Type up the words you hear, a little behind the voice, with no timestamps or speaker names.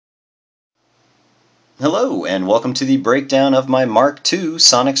Hello and welcome to the breakdown of my Mark II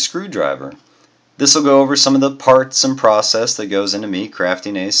sonic screwdriver. This will go over some of the parts and process that goes into me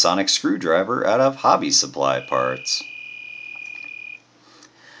crafting a sonic screwdriver out of hobby supply parts.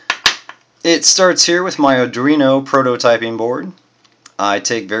 It starts here with my Arduino prototyping board. I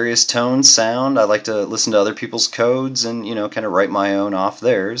take various tones, sound. I like to listen to other people's codes and kind of write my own off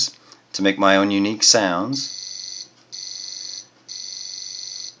theirs to make my own unique sounds.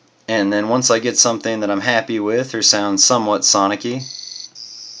 And then once I get something that I'm happy with or sounds somewhat sonic-y,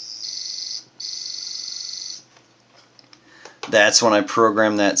 that's when I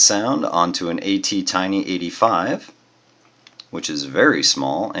program that sound onto an ATtiny85, which is very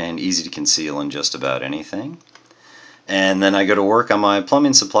small and easy to conceal in just about anything. And then I go to work on my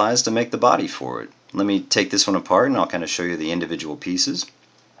plumbing supplies to make the body for it. Let me take this one apart and I'll kind of show you the individual pieces.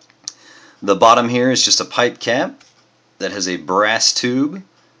 The bottom here is just a pipe cap that has a brass tube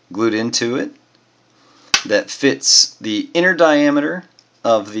glued into it that fits the inner diameter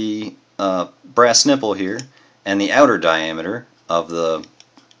of the brass nipple here and the outer diameter of the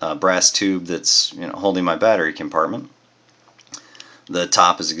brass tube that's holding my battery compartment. The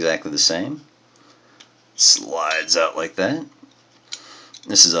top is exactly the same. Slides out like that.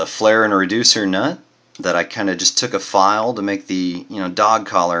 This is a flare and a reducer nut that I kind of just took a file to make the dog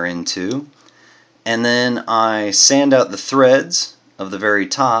collar into, and then I sand out the threads of the very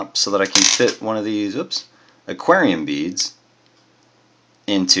top so that I can fit one of these aquarium beads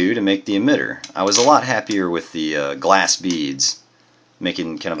into to make the emitter. I was a lot happier with the glass beads,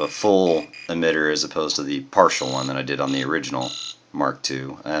 making kind of a full emitter as opposed to the partial one that I did on the original Mark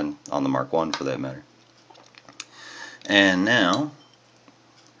II and on the Mark I for that matter. And now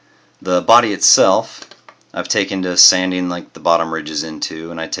the body itself I've taken to sanding like the bottom ridges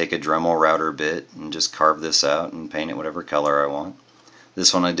into, and I take a Dremel router bit and just carve this out and paint it whatever color I want.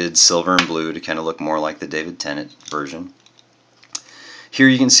 This one I did silver and blue to kind of look more like the David Tennant version. Here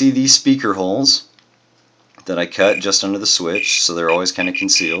you can see these speaker holes that I cut just under the switch, so they're always kind of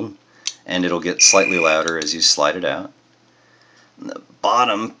concealed, and it'll get slightly louder as you slide it out. And the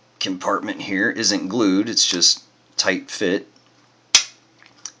bottom compartment here isn't glued, it's just tight fit.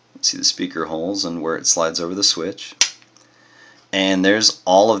 See the speaker holes and where it slides over the switch. And there's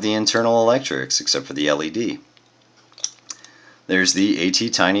all of the internal electrics except for the LED. There's the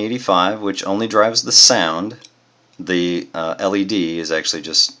ATtiny85, which only drives the sound. The LED is actually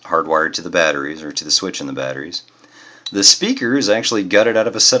just hardwired to the batteries, or to the switch in the batteries. The speaker is actually gutted out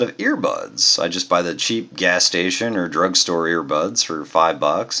of a set of earbuds. I just buy the cheap gas station or drugstore earbuds for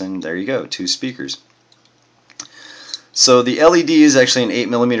 $5, and there you go, 2 speakers. So the LED is actually an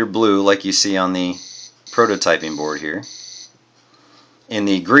 8mm blue like you see on the prototyping board here. In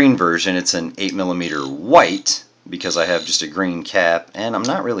the green version it's an 8mm white because I have just a green cap, and I'm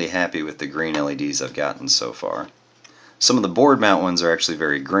not really happy with the green LEDs I've gotten so far. Some of the board mount ones are actually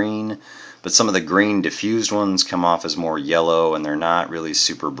very green, but some of the green diffused ones come off as more yellow, and they're not really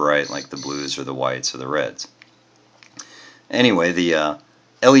super bright like the blues or the whites or the reds. Anyway, the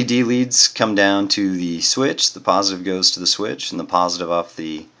LED leads come down to the switch. The positive goes to the switch, and the positive off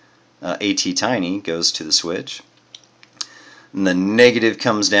the ATtiny goes to the switch. And the negative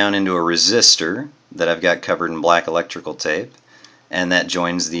comes down into a resistor that I've got covered in black electrical tape, and that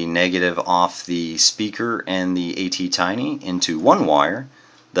joins the negative off the speaker and the ATtiny into one wire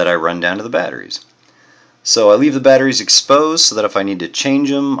that I run down to the batteries. So I leave the batteries exposed so that if I need to change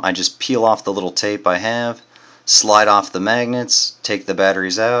them, I just peel off the little tape I have, slide off the magnets, take the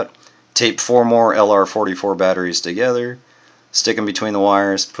batteries out, tape 4 more LR44 batteries together, stick them between the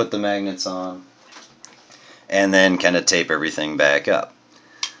wires, put the magnets on, and then kind of tape everything back up.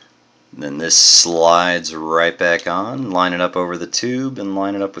 Then this slides right back on, line it up over the tube and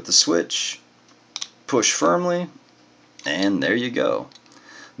line it up with the switch, push firmly, and there you go.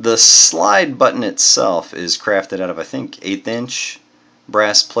 The slide button itself is crafted out of, I think, 1/8"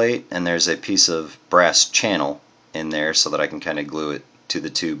 brass plate, and there's a piece of brass channel in there so that I can kind of glue it to the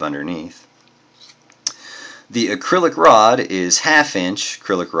tube underneath. The acrylic rod is 1/2"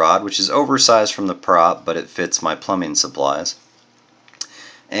 acrylic rod, which is oversized from the prop, but it fits my plumbing supplies.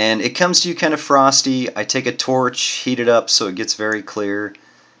 And it comes to you kind of frosty. I take a torch, heat it up so it gets very clear,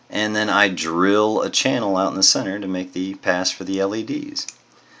 and then I drill a channel out in the center to make the pass for the LEDs.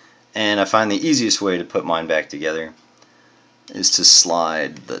 And I find the easiest way to put mine back together is to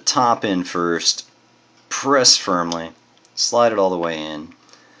slide the top in first, press firmly, slide it all the way in,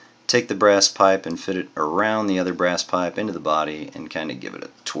 take the brass pipe and fit it around the other brass pipe into the body and kind of give it a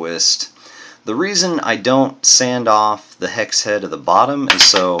twist. The reason I don't sand off the hex head of the bottom is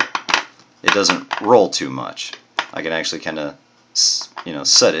so it doesn't roll too much. I can actually kind of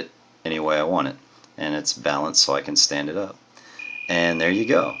set it any way I want it. and it's balanced so I can stand it up. And there you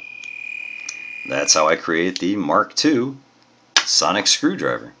go. That's how I create the Mark II sonic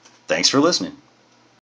screwdriver. Thanks for listening.